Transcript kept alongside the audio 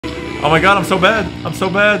Oh my god, I'm so bad. I'm so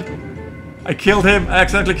bad. I killed him. I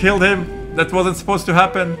accidentally killed him. That wasn't supposed to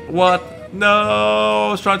happen. What? No, I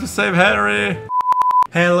was trying to save Harry.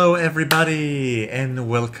 Hello everybody and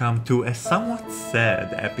welcome to a somewhat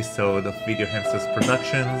sad episode of Video Hamsters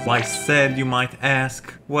Productions. Why sad, you might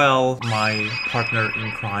ask? Well, my partner in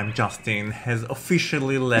crime, Justin, has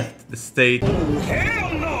officially left the state. Oh,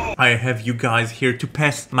 hell no! I have you guys here to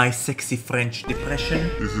pass my sexy French depression.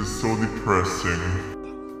 This is so depressing.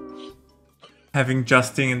 Having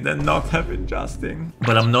Justin and then not having Justin.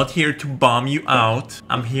 But I'm not here to bomb you out.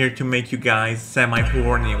 I'm here to make you guys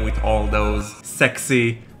semi-horny with all those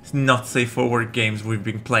sexy, not safe for work games we've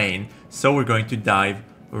been playing. So we're going to dive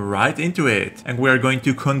right into it. And we're going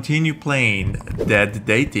to continue playing Dead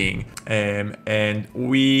Dating. And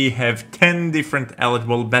we have 10 different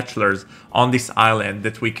eligible bachelors on this island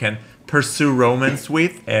that we can pursue romance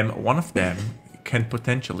with. One of them can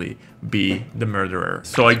potentially be the murderer.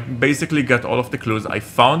 So I basically got all of the clues. I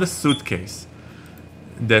found a suitcase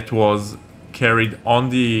that was carried on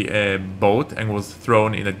the boat and was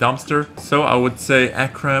thrown in a dumpster. So I would say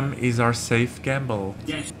Akram is our safe gamble.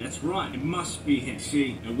 Yes, that's right. It must be him.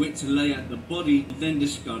 See, I went to lay out the body, then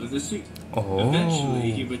discarded the suit. Oh.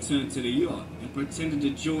 Eventually, he returned to the yacht and pretended to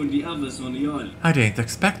join the others on the island. I didn't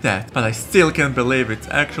expect that, but I still can't believe it's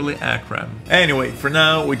actually Akram. Anyway, for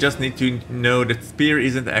now, we just need to know that Spear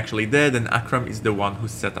isn't actually dead and Akram is the one who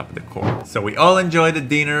set up the court. So we all enjoyed the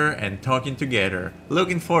dinner and talking together.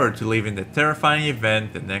 Looking forward to leaving the terrifying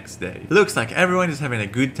event the next day. Looks like everyone is having a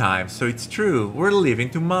good time, so it's true, we're leaving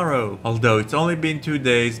tomorrow. Although it's only been 2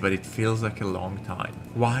 days, but it feels like a long time.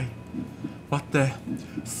 Why? What the?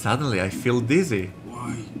 Suddenly I feel dizzy.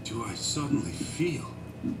 Why do I suddenly feel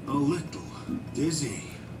a little dizzy?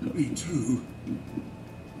 Me too.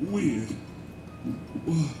 Weird.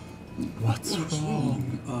 What's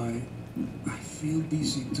wrong? I feel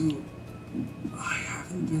dizzy too. I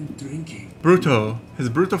haven't been drinking. Bruto! Has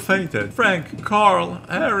Bruto fainted? Frank, Karl,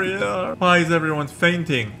 Harry. Why is everyone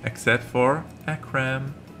fainting? Except for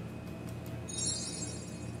Ekram.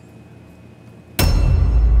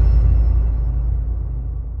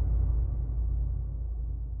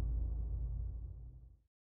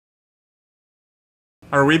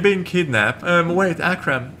 Are we being kidnapped? Wait,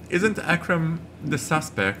 Akram. Isn't Akram the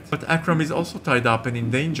suspect? But Akram is also tied up and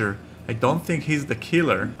in danger. I don't think he's the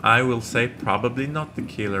killer. I will say probably not the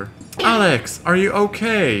killer. Alex, are you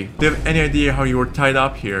okay? Do you have any idea how you were tied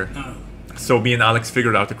up here? No. So me and Alex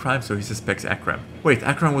figured out the crime, so he suspects Akram. Wait,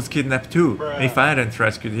 Akram was kidnapped too. And if I hadn't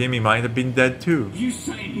rescued him, he might have been dead too. You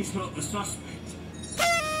saying he's not the suspect?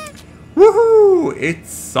 Woohoo!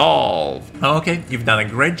 It's solved. Okay, you've done a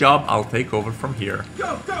great job. I'll take over from here.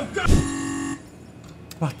 Go, go, go!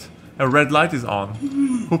 What? A red light is on.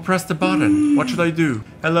 Who pressed the button? What should I do?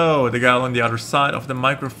 Hello, the guy on the other side of the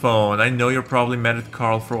microphone. I know you're probably mad at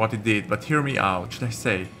Karl for what he did, but hear me out. What should I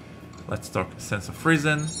say? Let's talk sense of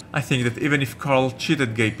reason. I think that even if Karl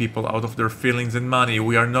cheated gay people out of their feelings and money,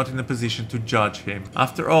 we are not in a position to judge him.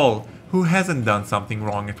 After all, who hasn't done something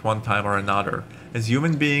wrong at one time or another? As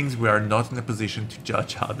human beings, we are not in a position to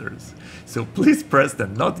judge others. So please press the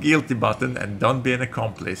not guilty button and don't be an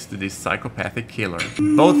accomplice to this psychopathic killer.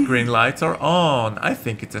 Both green lights are on. I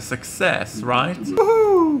think it's a success, right?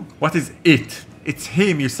 Woohoo! What is it? It's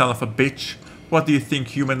him, you son of a bitch. What do you think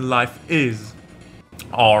human life is?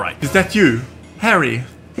 Alright, is that you? Harry!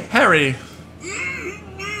 Harry!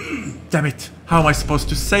 Damn it, how am I supposed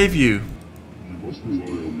to save you?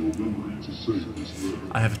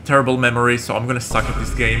 I have a terrible memory, so I'm gonna suck at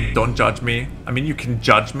this game. Don't judge me. I mean, you can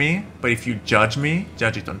judge me, but if you judge me,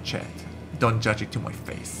 judge it on chat. Don't judge it to my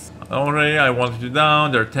face. Alright, I wanted you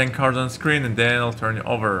down. There are 10 cards on screen, and then I'll turn you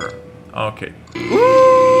over. Okay.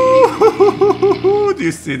 Ooh! Do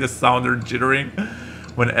you see the sounder jittering?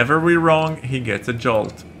 Whenever we're wrong, he gets a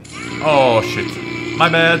jolt. Oh, shit. My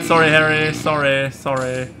bad. Sorry, Harry. Sorry,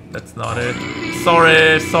 sorry. That's not it.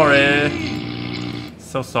 Sorry, sorry.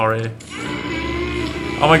 So sorry.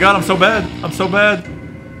 Oh my god, I'm so bad. I'm so bad.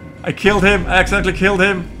 I killed him. I accidentally killed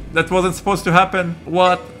him. That wasn't supposed to happen.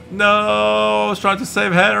 What? No, I was trying to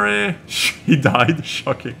save Harry. He died.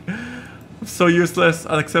 Shocking. I'm so useless.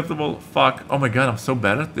 Unacceptable. Fuck. Oh my god, I'm so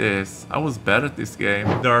bad at this. I was bad at this game.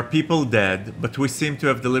 There are people dead, but we seem to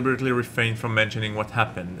have deliberately refrained from mentioning what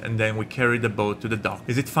happened, and then we carried the boat to the dock.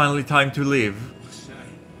 Is it finally time to leave?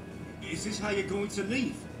 Is this how you're going to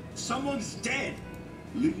leave? Someone's dead!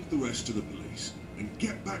 Leave the rest to the police and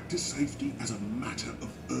get back to safety as a matter of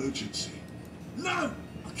urgency. No!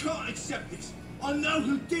 I can't accept this! I know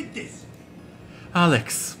who did this!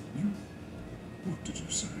 Alex. What did you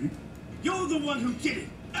say? You're the one who did it!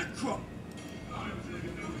 Akram!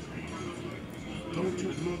 Don't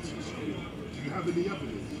talk nonsense. Do you have any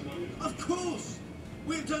evidence? Of course!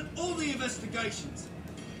 We've done all the investigations.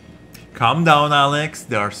 Calm down, Alex.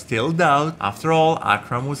 There are still doubts. After all,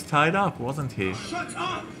 Akram was tied up, wasn't he? Shut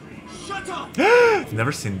up! Shut up! I've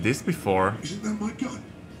never seen this before. Isn't that my gun?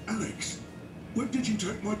 Alex, where did you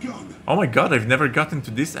take my gun? Oh my god, I've never gotten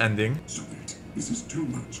to this ending. Stop it. This is too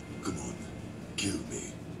much. Come on. Kill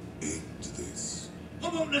me. End this. I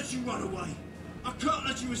won't let you run away. I can't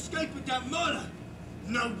let you escape without murder.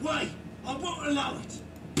 No way. I won't allow it.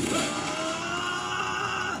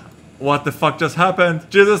 Ah! What the fuck just happened?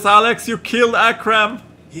 Jesus, Alex, you killed Akram.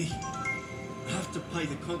 He have to pay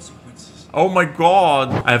the consequences. Oh my god.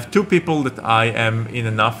 I have two people that I am in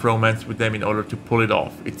enough romance with them in order to pull it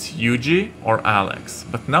off. It's Yuki or Alex.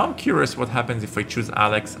 But now I'm curious what happens if I choose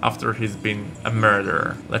Alex after he's been a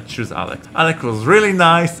murderer. Let's choose Alex. Alex was really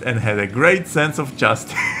nice and had a great sense of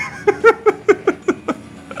justice.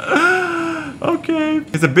 Okay.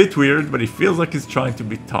 He's a bit weird, but he feels like he's trying to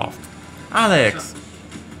be tough. Alex!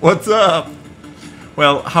 What's up?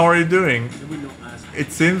 Well, how are you doing?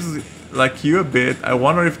 It seems like you a bit. I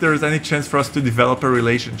wonder if there's any chance for us to develop a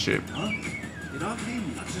relationship. Huh? Did I hear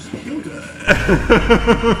you? I just killed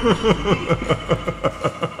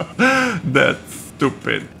her. That's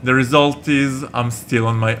stupid. The result is I'm still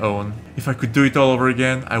on my own. If I could do it all over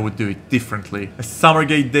again, I would do it differently. A summer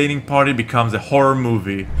gay dating party becomes a horror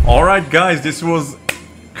movie. Alright guys, this was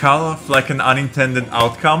kind of like an unintended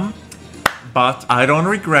outcome, but I don't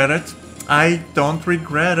regret it. I don't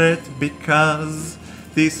regret it because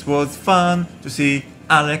this was fun to see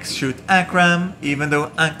Alex shoot Akram, even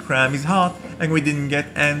though Akram is hot and we didn't get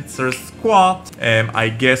answer squat. I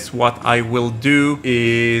guess what I will do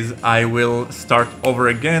is I will start over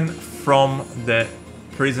again from the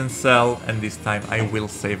prison cell, and this time I will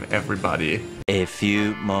save everybody. A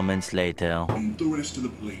few moments later. Lead the rest of the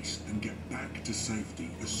police and get back to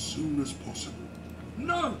safety as soon as possible.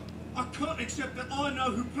 No! I can't accept that I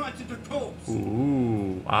know who planted the corpse.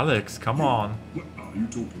 Ooh, Alex, come on. What are you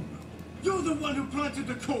talking about? You're the one who planted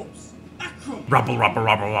the corpse. Akram. Rubble, rubble,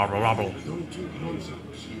 rubble, rubble, rubble. Don't talk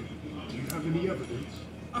nonsense. Do you have any evidence?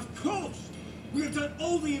 Of course! We have done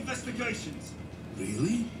all the investigations.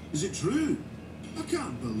 Really? Is it true? I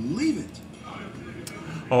can't believe it.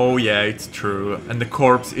 Oh yeah, it's true. And the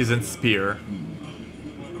corpse isn't Spear.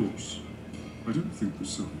 Of course. I don't think the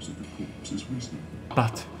size of the corpse is reasonable.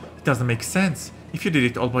 But it doesn't make sense. If you did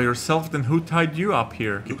it all by yourself, then who tied you up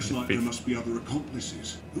here? Looks like there must be other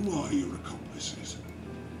accomplices. Who are your accomplices?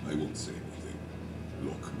 I won't say anything.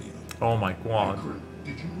 Lock me up. Oh my god.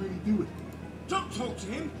 Did you really do it? Don't talk to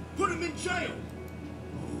him. Put him in jail.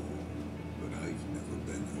 But I've never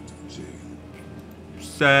been out of jail.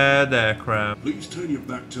 Sad Ekram. Please turn your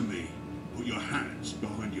back to me. Put your hands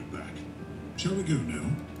behind your back. Shall we go now?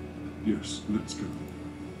 Yes, let's go.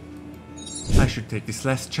 I should take this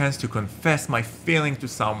last chance to confess my feeling to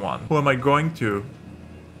someone. Who am I going to?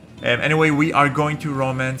 Anyway, we are going to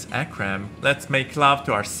romance Akram. Let's make love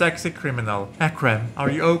to our sexy criminal. Akram, are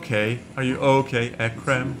you okay? Are you okay,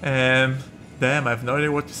 Akram? Damn, I have no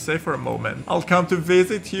idea what to say for a moment. I'll come to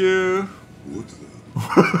visit you. What the?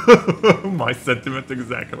 My sentiment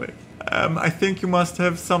exactly. I think you must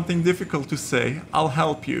have something difficult to say. I'll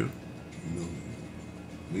help you. No.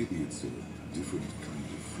 Maybe it's a different kind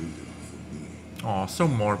of freedom for me. Oh, so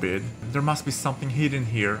morbid. There must be something hidden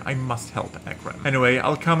here. I must help Ekram. Anyway,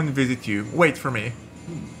 I'll come and visit you. Wait for me.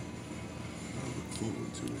 I look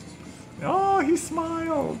forward to it. Oh, he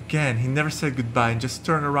smiled. Again, he never said goodbye and just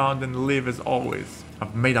turned around and live as always.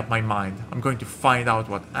 I've made up my mind. I'm going to find out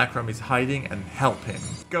what Akram is hiding and help him.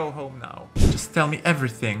 Go home now. Just tell me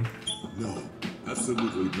everything. No,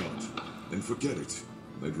 absolutely not. And forget it.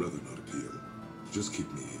 I'd rather not appeal. Just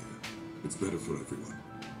keep me here. It's better for everyone.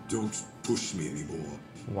 Don't push me anymore.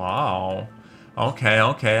 Wow. Okay,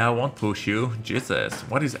 I won't push you. Jesus,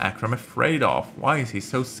 what is Akram afraid of? Why is he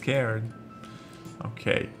so scared?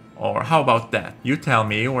 Okay, or how about that? You tell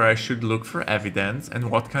me where I should look for evidence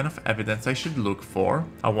and what kind of evidence I should look for.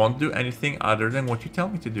 I won't do anything other than what you tell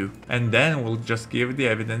me to do. And then we'll just give the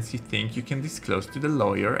evidence you think you can disclose to the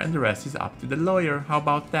lawyer and the rest is up to the lawyer. How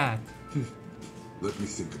about that? Let me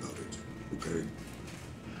think about it, okay?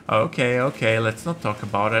 Okay, let's not talk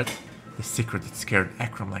about it. The secret that scared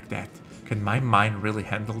Akram like that. Can my mind really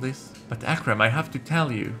handle this? But Akram, I have to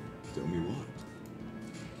tell you. Tell me what?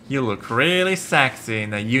 You look really sexy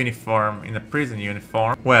in a uniform, in a prison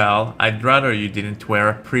uniform. Well, I'd rather you didn't wear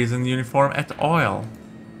a prison uniform at all.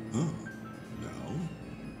 Huh? Now?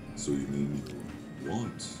 So you mean you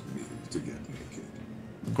want me to get naked?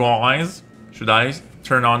 Guys, should I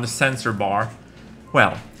turn on the censor bar?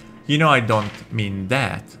 Well, You know I don't mean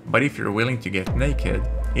that, but if you're willing to get naked,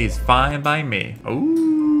 it's fine by me.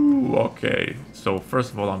 Ooh, okay. So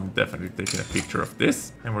first of all, I'm definitely taking a picture of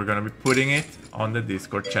this, and we're gonna be putting it on the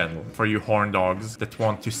Discord channel for you horn dogs that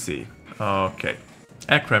want to see. Okay.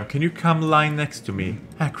 Akram, can you come lie next to me?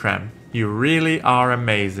 Akram, you really are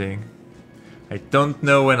amazing. I don't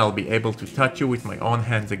know when I'll be able to touch you with my own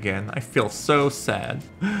hands again. I feel so sad.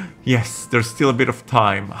 Yes, there's still a bit of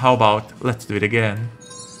time. How about let's do it again?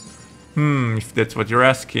 If that's what you're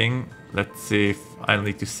asking, let's see if I'll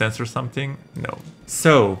need to censor something. No.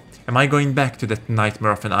 So, am I going back to that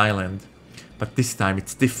nightmare of an island? But this time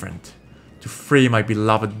it's different. To free my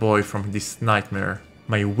beloved boy from this nightmare,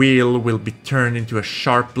 my wheel will be turned into a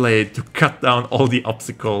sharp blade to cut down all the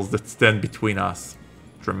obstacles that stand between us.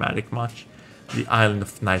 Dramatic much? The island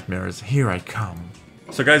of nightmares, here I come.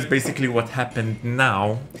 So guys, basically what happened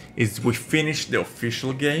now is we finished the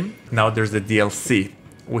official game. Now there's the DLC,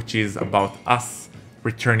 which is about us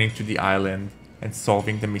returning to the island and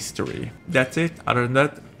solving the mystery. That's it. Other than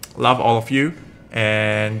that, love all of you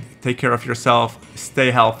and take care of yourself.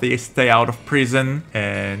 Stay healthy, stay out of prison,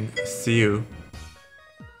 and see you